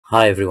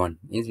Hi everyone,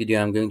 in this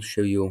video I'm going to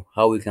show you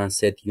how we can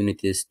set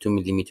units to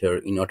millimeter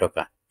in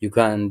AutoCAD. You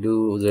can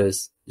do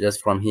this just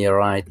from here,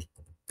 right?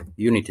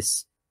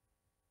 Units,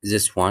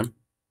 this one.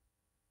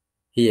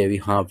 Here we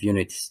have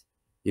units.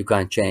 You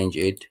can change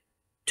it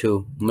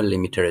to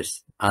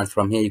millimeters, and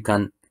from here you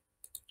can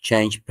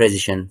change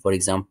precision. For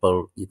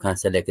example, you can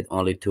select it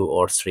only 2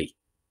 or 3.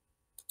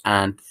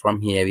 And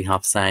from here we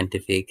have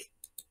scientific,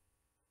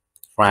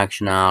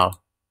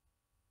 fractional,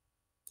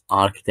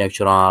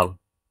 architectural,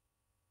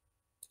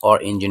 or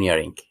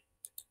engineering.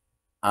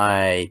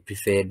 I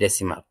prefer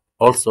decimal.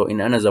 Also, in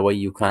another way,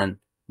 you can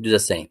do the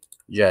same.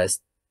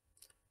 Just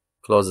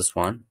close this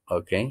one.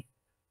 Okay.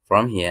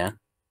 From here,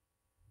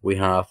 we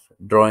have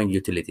drawing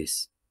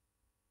utilities.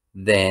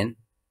 Then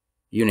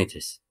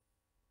units.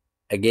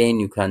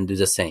 Again, you can do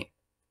the same.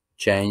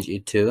 Change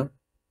it to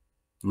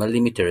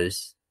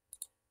millimeters.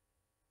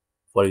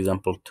 For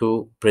example,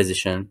 to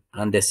precision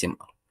and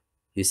decimal.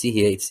 You see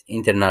here, it's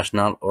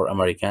international or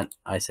American.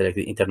 I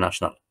selected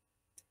international.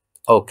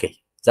 Okay.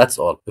 That's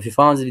all. If you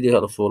found this video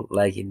helpful,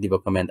 like it, leave a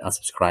comment, and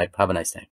subscribe. Have a nice time.